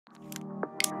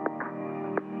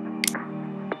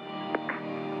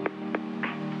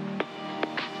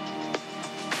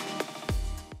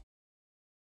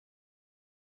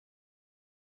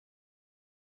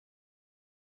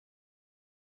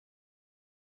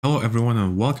Hello everyone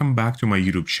and welcome back to my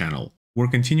YouTube channel. We're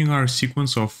continuing our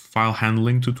sequence of file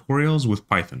handling tutorials with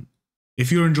Python.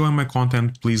 If you're enjoying my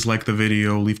content, please like the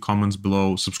video, leave comments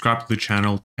below, subscribe to the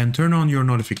channel, and turn on your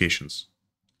notifications.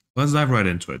 Let's dive right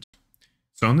into it.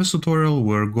 So in this tutorial,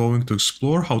 we're going to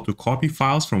explore how to copy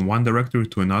files from one directory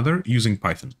to another using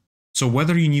Python. So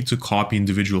whether you need to copy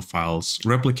individual files,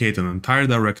 replicate an entire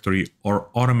directory, or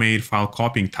automate file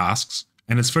copying tasks,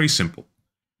 and it's very simple.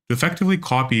 To effectively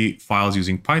copy files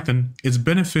using Python, it's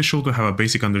beneficial to have a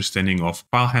basic understanding of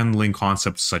file handling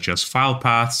concepts such as file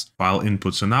paths, file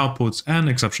inputs and outputs, and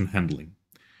exception handling.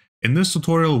 In this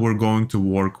tutorial, we're going to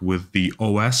work with the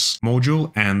OS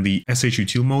module and the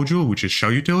shutil module, which is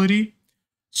shell utility.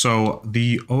 So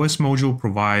the OS module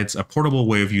provides a portable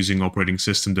way of using operating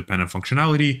system dependent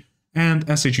functionality, and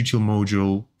shutil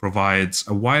module provides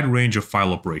a wide range of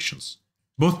file operations.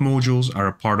 Both modules are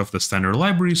a part of the standard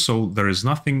library, so there is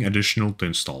nothing additional to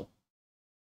install.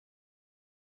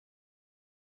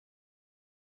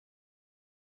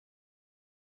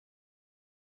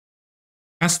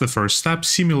 As the first step,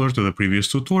 similar to the previous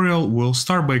tutorial, we'll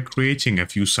start by creating a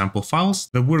few sample files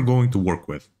that we're going to work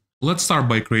with. Let's start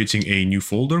by creating a new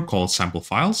folder called sample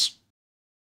files.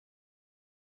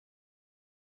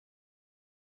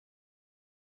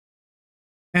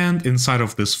 And inside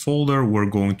of this folder, we're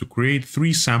going to create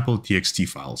 3 sample txt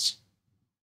files.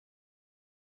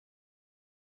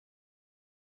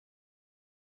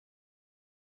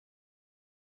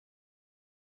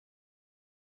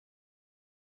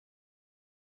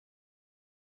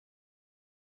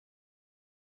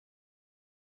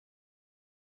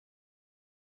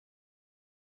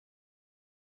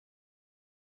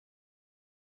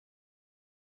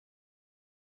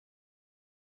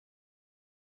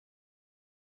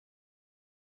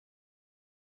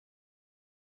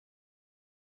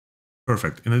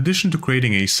 Perfect. In addition to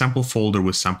creating a sample folder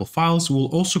with sample files, we'll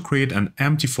also create an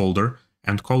empty folder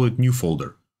and call it new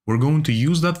folder. We're going to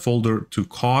use that folder to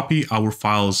copy our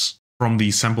files from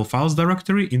the sample files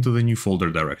directory into the new folder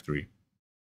directory.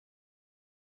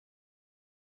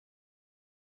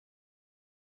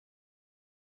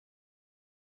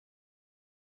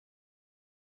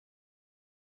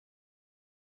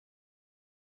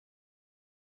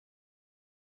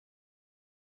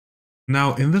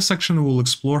 Now, in this section, we'll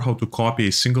explore how to copy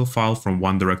a single file from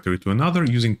one directory to another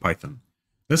using Python.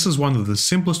 This is one of the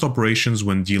simplest operations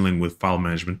when dealing with file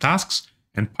management tasks,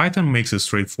 and Python makes it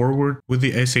straightforward with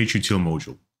the shutil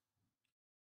module.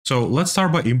 So let's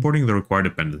start by importing the required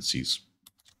dependencies.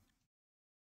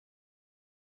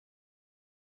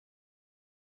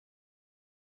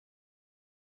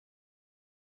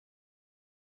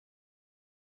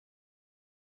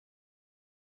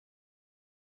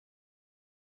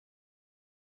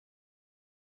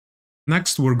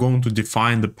 Next, we're going to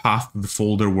define the path to the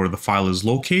folder where the file is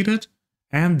located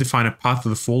and define a path to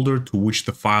the folder to which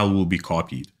the file will be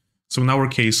copied. So in our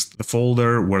case, the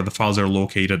folder where the files are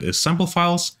located is sample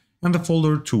files, and the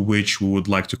folder to which we would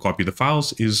like to copy the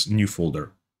files is new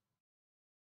folder.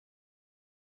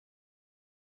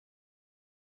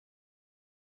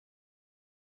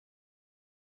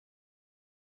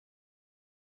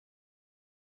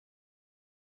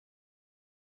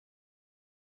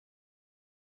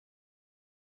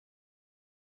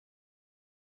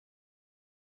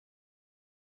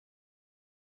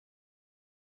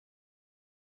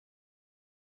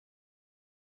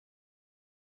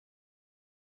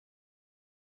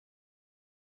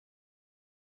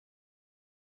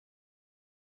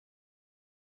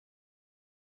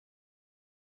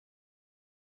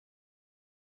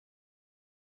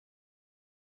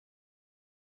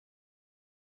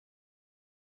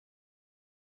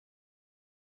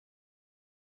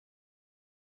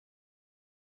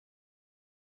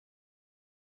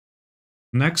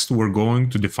 Next, we're going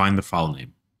to define the file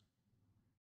name.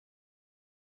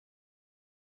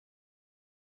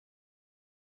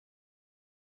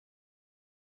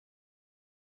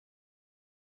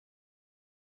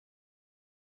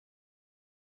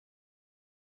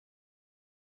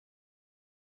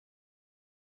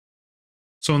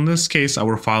 So in this case,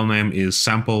 our file name is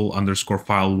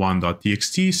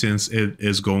sample_file1.txt, since it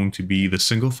is going to be the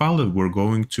single file that we're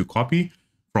going to copy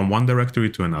from one directory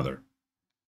to another.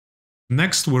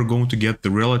 Next, we're going to get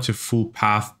the relative full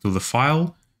path to the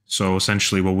file. So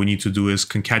essentially what we need to do is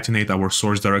concatenate our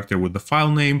source directory with the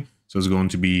file name. So it's going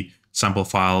to be sample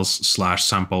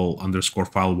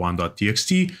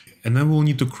files/sample_file1.txt. And then we'll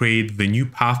need to create the new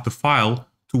path to file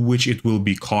to which it will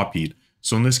be copied.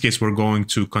 So in this case, we're going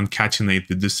to concatenate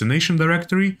the destination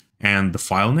directory and the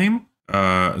file name.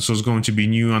 So it's going to be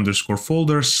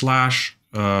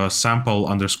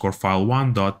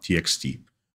new_folder/sample_file1.txt.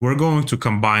 We're going to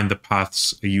combine the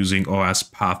paths using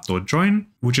osPath.join,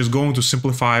 which is going to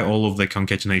simplify all of the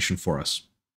concatenation for us.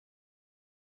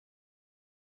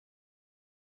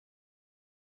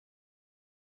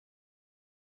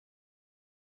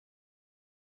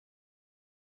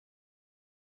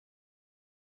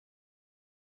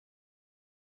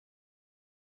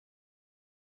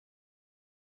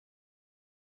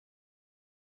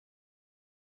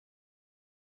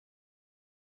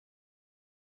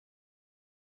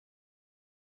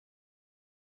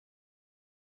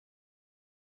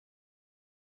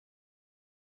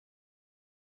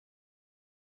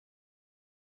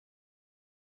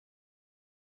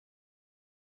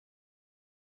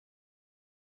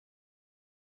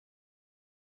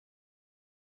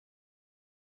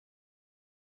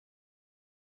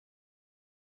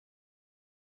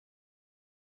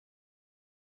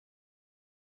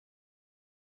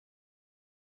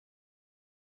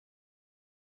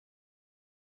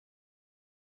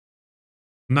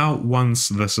 Now, once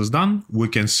this is done, we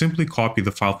can simply copy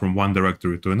the file from one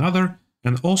directory to another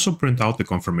and also print out the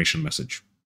confirmation message.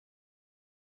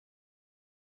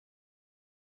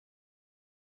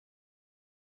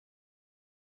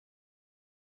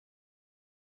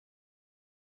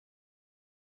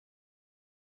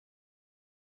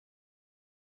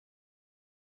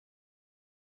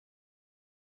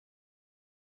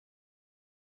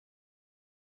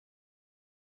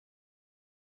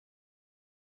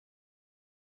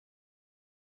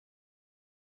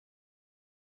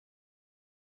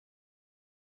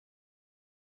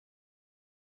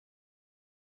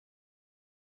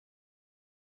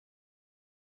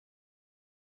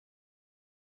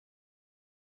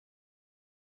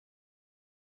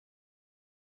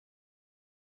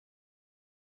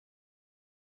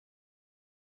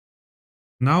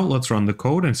 Now let's run the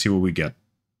code and see what we get.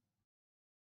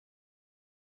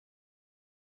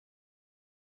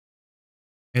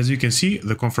 As you can see,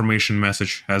 the confirmation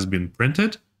message has been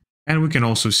printed, and we can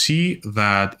also see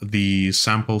that the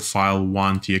sample file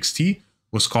 1.txt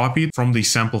was copied from the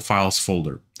sample files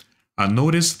folder.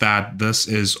 Notice that this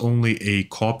is only a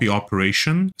copy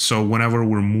operation, so whenever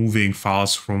we're moving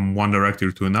files from one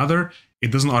directory to another,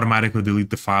 it doesn't automatically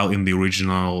delete the file in the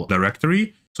original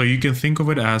directory. So you can think of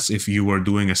it as if you were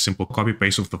doing a simple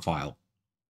copy-paste of the file.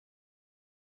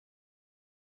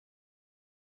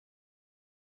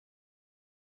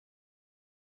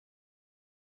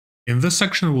 In this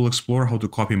section, we'll explore how to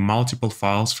copy multiple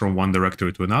files from one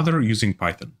directory to another using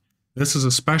Python. This is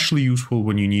especially useful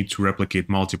when you need to replicate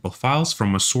multiple files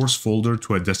from a source folder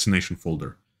to a destination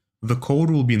folder. The code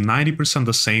will be 90%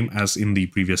 the same as in the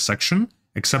previous section,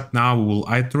 except now we will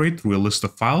iterate through a list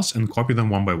of files and copy them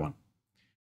one by one.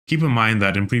 Keep in mind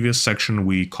that in previous section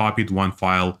we copied one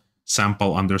file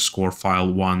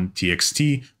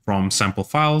sample_file1.txt from sample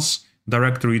files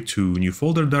directory to new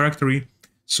folder directory.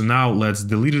 So now let's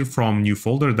delete it from new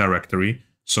folder directory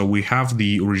so we have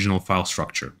the original file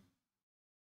structure.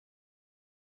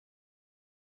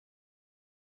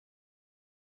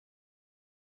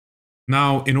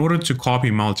 Now, in order to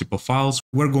copy multiple files,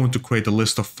 we're going to create a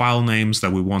list of file names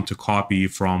that we want to copy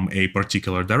from a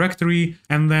particular directory,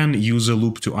 and then use a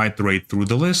loop to iterate through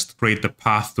the list, create the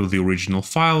path to the original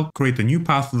file, create a new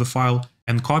path to the file,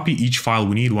 and copy each file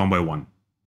we need one by one.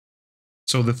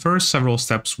 So the first several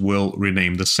steps will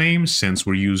rename the same, since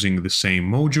we're using the same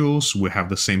modules, we have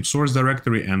the same source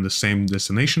directory and the same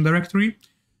destination directory.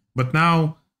 But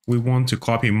now we want to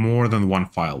copy more than one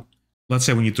file. Let's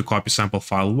say we need to copy sample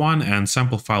file 1 and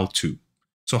sample file 2.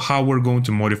 So how we're going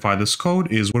to modify this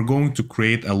code is we're going to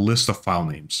create a list of file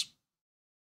names.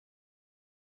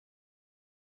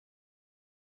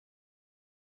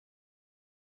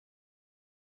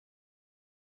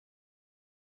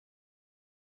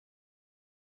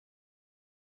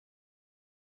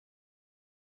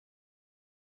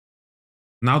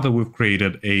 Now that we've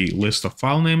created a list of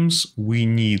file names, we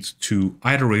need to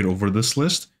iterate over this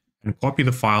list and copy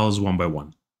the files one by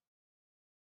one.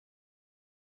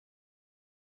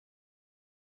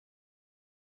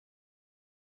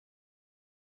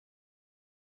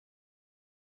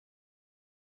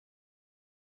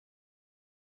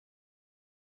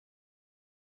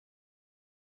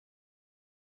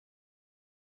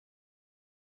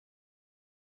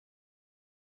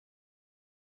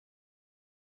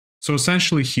 So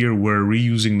essentially here we're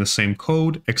reusing the same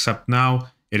code, except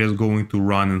now it is going to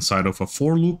run inside of a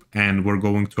for loop, and we're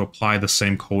going to apply the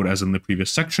same code as in the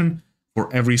previous section for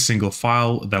every single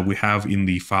file that we have in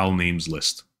the file names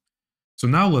list. So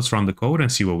now let's run the code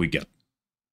and see what we get.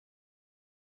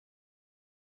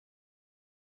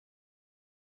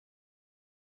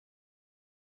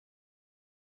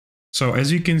 So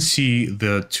as you can see,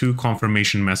 the two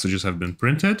confirmation messages have been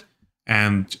printed,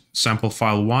 and sample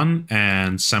file 1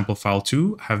 and sample file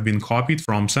 2 have been copied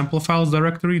from sample files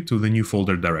directory to the new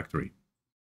folder directory.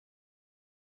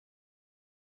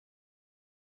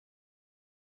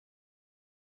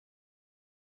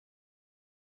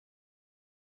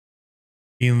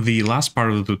 In the last part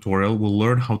of the tutorial, we'll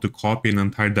learn how to copy an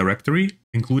entire directory,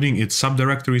 including its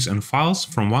subdirectories and files,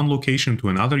 from one location to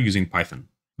another using Python.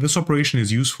 This operation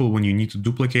is useful when you need to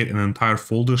duplicate an entire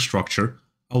folder structure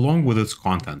along with its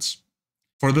contents.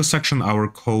 For this section, our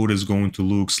code is going to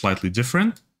look slightly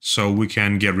different, so we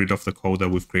can get rid of the code that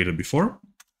we've created before.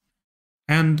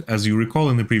 And as you recall,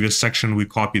 in the previous section, we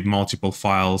copied multiple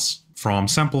files from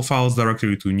sample files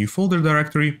directory to a new folder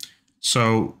directory.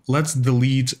 So let's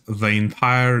delete the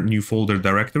entire new folder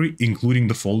directory, including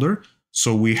the folder.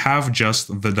 So we have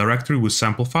just the directory with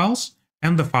sample files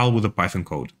and the file with the Python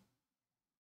code.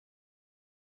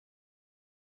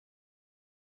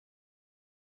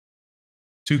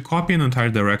 To copy an entire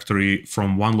directory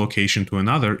from one location to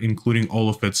another, including all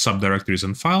of its subdirectories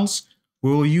and files,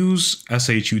 we will use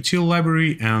shutil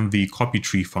library and the copy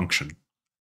tree function.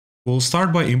 We'll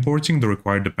start by importing the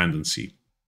required dependency.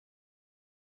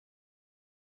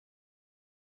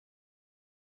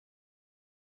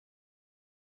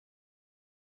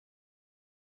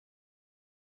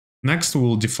 Next,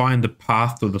 we'll define the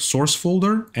path to the source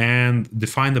folder and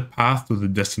define the path to the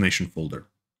destination folder.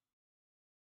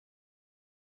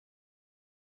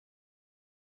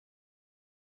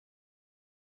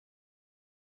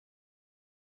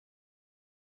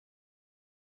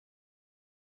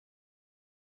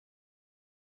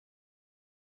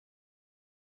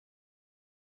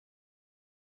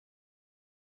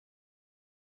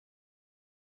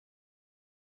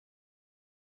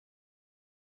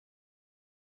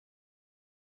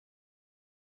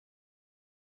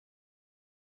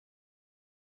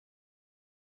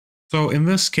 So in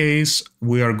this case,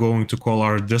 we are going to call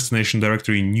our destination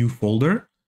directory new folder.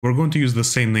 We're going to use the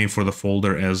same name for the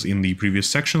folder as in the previous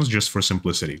sections, just for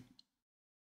simplicity.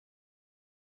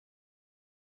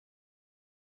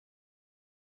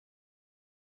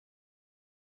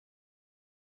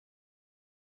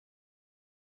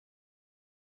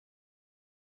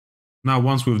 Now,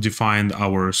 once we've defined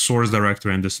our source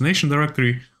directory and destination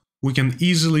directory, we can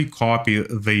easily copy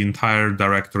the entire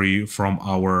directory from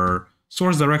our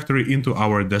source directory into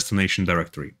our destination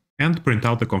directory and print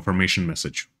out the confirmation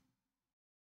message.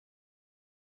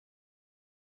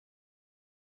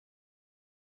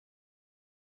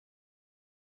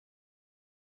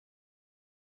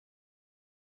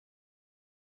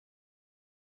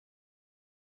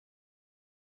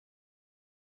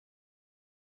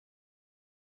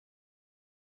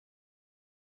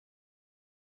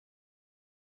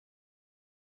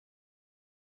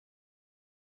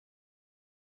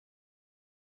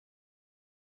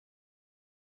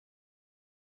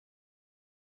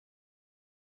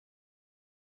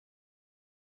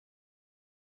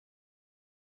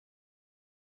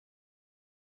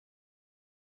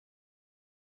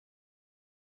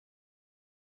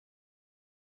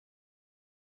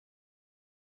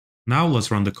 Now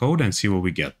let's run the code and see what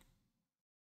we get.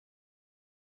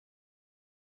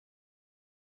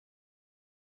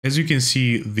 As you can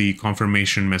see, the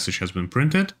confirmation message has been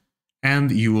printed,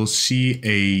 and you will see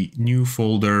a new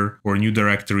folder or new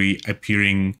directory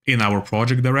appearing in our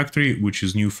project directory, which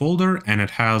is new folder, and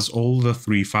it has all the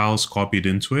 3 files copied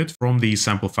into it from the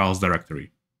sample files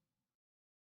directory.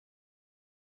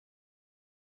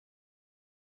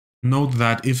 Note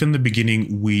that if in the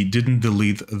beginning we didn't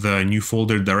delete the new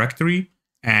folder directory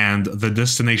and the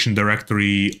destination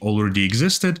directory already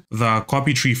existed, the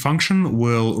copy tree function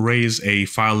will raise a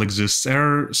file exists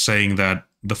error saying that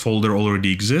the folder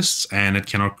already exists and it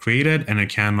cannot create it and it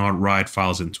cannot write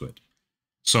files into it.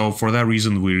 So for that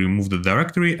reason, we remove the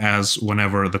directory, as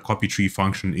whenever the copy tree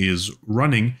function is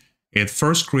running, it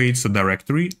first creates the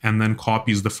directory and then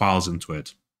copies the files into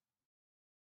it.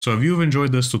 So if you've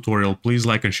enjoyed this tutorial, please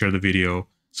like and share the video,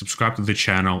 subscribe to the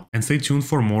channel, and stay tuned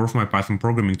for more of my Python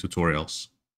programming tutorials.